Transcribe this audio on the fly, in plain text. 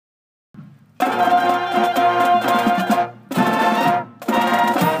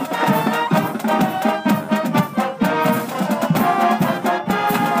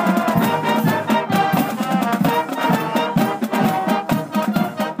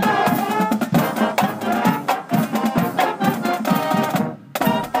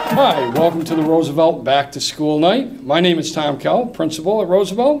Hi, welcome to the Roosevelt Back to School Night. My name is Tom Kell, Principal at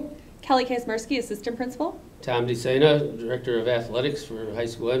Roosevelt. Kelly Kazmersky, Assistant Principal. Tom DeSena, Director of Athletics for high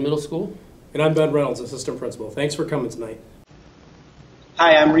school and middle school. And I'm Ben Reynolds, Assistant Principal. Thanks for coming tonight.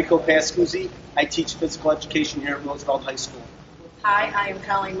 Hi, I'm Rico Pascuzzi. I teach physical education here at Roosevelt High School. Hi, I am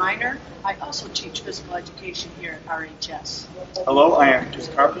Colleen Miner. I also teach physical education here at RHS. Hello, I am Chris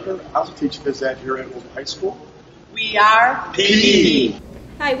Carpenter. I also teach phys ed here at Roosevelt High School. We are PE.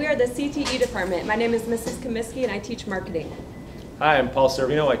 Hi, we are the CTE department. My name is Mrs. Comiskey and I teach marketing. Hi, I'm Paul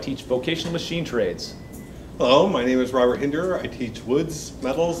Servino. I teach vocational machine trades. Hello, my name is Robert Hinder. I teach woods,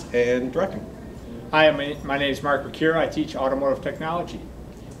 metals, and directing. Hi, my name is Mark McCure. I teach automotive technology.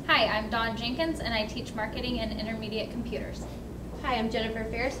 Hi, I'm Dawn Jenkins and I teach marketing and intermediate computers. Hi, I'm Jennifer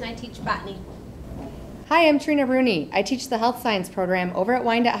Ferris and I teach botany. Hi, I'm Trina Bruni. I teach the health science program over at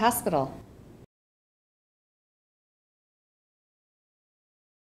Wyandotte Hospital.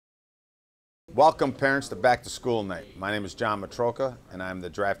 Welcome, parents, to Back to School Night. My name is John Matroka, and I'm the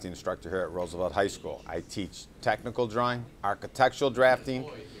drafting instructor here at Roosevelt High School. I teach technical drawing, architectural drafting,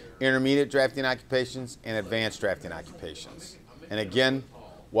 intermediate drafting occupations, and advanced drafting occupations. And again,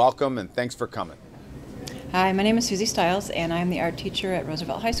 welcome and thanks for coming. Hi, my name is Susie Stiles, and I'm the art teacher at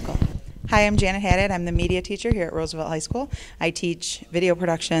Roosevelt High School. Hi, I'm Janet Haddad. I'm the media teacher here at Roosevelt High School. I teach video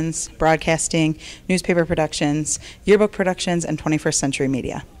productions, broadcasting, newspaper productions, yearbook productions, and 21st century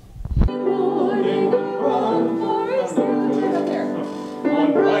media.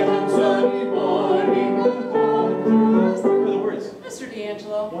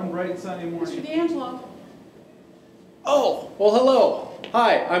 One bright sunny morning. Mr. D'Angelo. Oh, well, hello.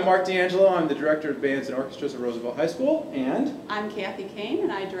 Hi, I'm Mark D'Angelo. I'm the Director of Bands and Orchestras at Roosevelt High School, and I'm Kathy Kane,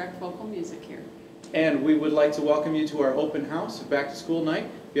 and I direct vocal music here. And we would like to welcome you to our open house of Back to School Night.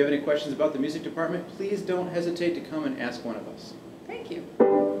 If you have any questions about the music department, please don't hesitate to come and ask one of us. Thank you.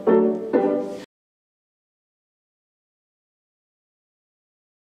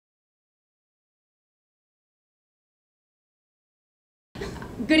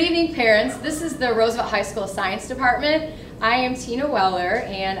 Good evening, parents. This is the Roosevelt High School Science Department. I am Tina Weller,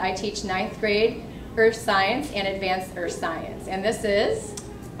 and I teach 9th grade Earth Science and Advanced Earth Science. And this is...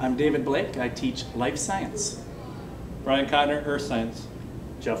 I'm David Blake. I teach Life Science. Brian Cotner, Earth Science.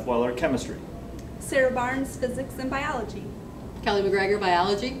 Jeff Weller, Chemistry. Sarah Barnes, Physics and Biology. Kelly McGregor,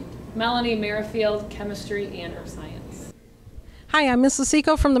 Biology. Melanie Merrifield, Chemistry and Earth Science. Hi, I'm Mrs.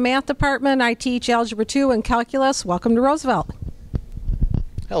 Seco from the Math Department. I teach Algebra 2 and Calculus. Welcome to Roosevelt.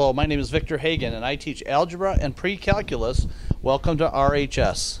 Hello, my name is Victor Hagan, and I teach Algebra and Pre-Calculus. Welcome to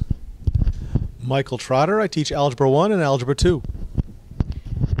RHS. Michael Trotter, I teach Algebra 1 and Algebra 2.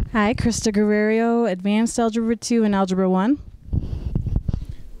 Hi, Krista Guerrero, Advanced Algebra 2 and Algebra 1.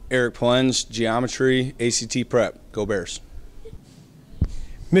 Eric Plens, Geometry, ACT Prep. Go Bears.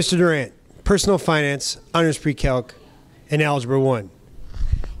 Mr. Durant, Personal Finance, Honors Pre-Calc, and Algebra 1.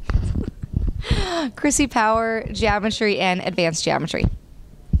 Chrissy Power, Geometry and Advanced Geometry.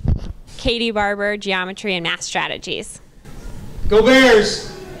 Katie Barber, Geometry and Math Strategies. Go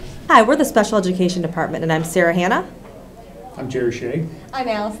Bears! Hi, we're the Special Education Department, and I'm Sarah Hanna. I'm Jerry Shea. I'm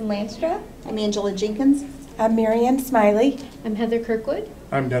Allison Lanstra. I'm Angela Jenkins. I'm Marianne Smiley. I'm Heather Kirkwood.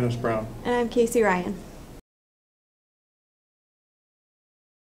 I'm Dennis Brown. And I'm Casey Ryan.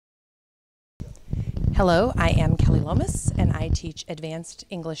 Hello, I am Kelly Lomas, and I teach Advanced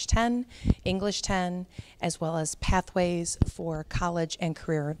English 10, as well as Pathways for College and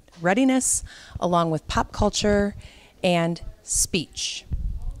Career Readiness, along with Pop Culture and Speech.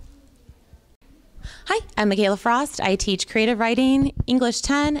 Hi, I'm Michaela Frost. I teach Creative Writing, English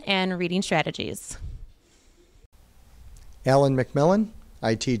 10, and Reading Strategies. Alan McMillan.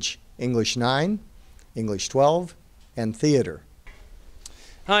 I teach English 9, English 12, and Theater.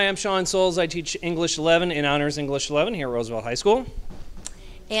 Hi, I'm Sean Souls. I teach English 11 and Honors English 11 here at Roosevelt High School.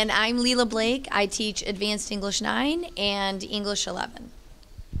 And I'm Leela Blake. I teach Advanced English 9 and English 11.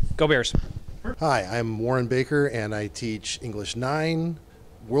 Go Bears. Hi, I'm Warren Baker, and I teach English 9,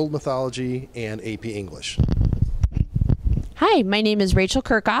 World Mythology, and AP English. Hi, my name is Rachel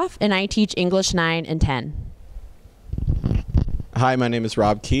Kirchhoff, and I teach English 9 and 10. Hi, my name is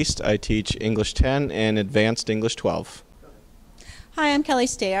Rob Keast. I teach English 10 and Advanced English 12. Hi, I'm Kelly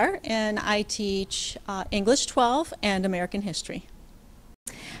Stayer, and I teach English 12 and American History.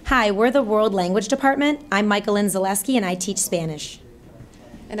 Hi, we're the World Language Department. I'm Michaelyn Zaleski, and I teach Spanish.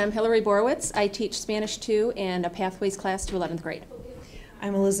 And I'm Hillary Borowitz. I teach Spanish 2 and a Pathways class to 11th grade.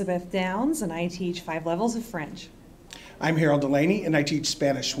 I'm Elizabeth Downs, and I teach 5 levels of French. I'm Harold Delaney, and I teach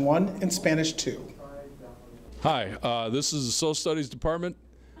Spanish 1 and Spanish 2. Hi, this is the Social Studies Department.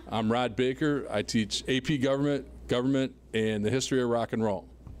 I'm Rod Baker. I teach AP Government, and the history of rock and roll.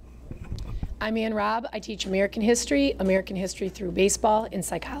 I'm Ann Robb. I teach American history through baseball, and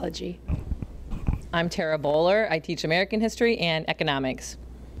psychology. I'm Tara Bowler. I teach American history and economics.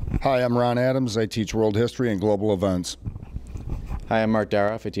 Hi, I'm Ron Adams. I teach world history and global events. Hi, I'm Mark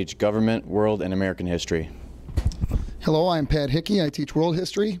Daroff. I teach government, world, and American history. Hello, I'm Pat Hickey. I teach world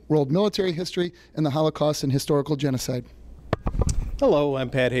history, world military history, and the Holocaust and historical genocide. Hello, I'm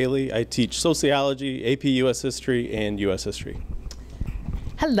Pat Haley. I teach sociology, AP US history, and US history.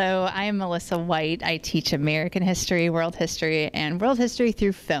 Hello, I am Melissa White. I teach American history, world history, and world history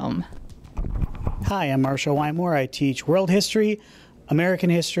through film. Hi, I'm Marshall Wymore. I teach world history, American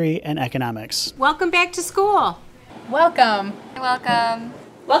history, and economics. Welcome back to school. Welcome. Welcome.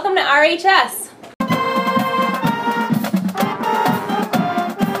 Welcome to RHS.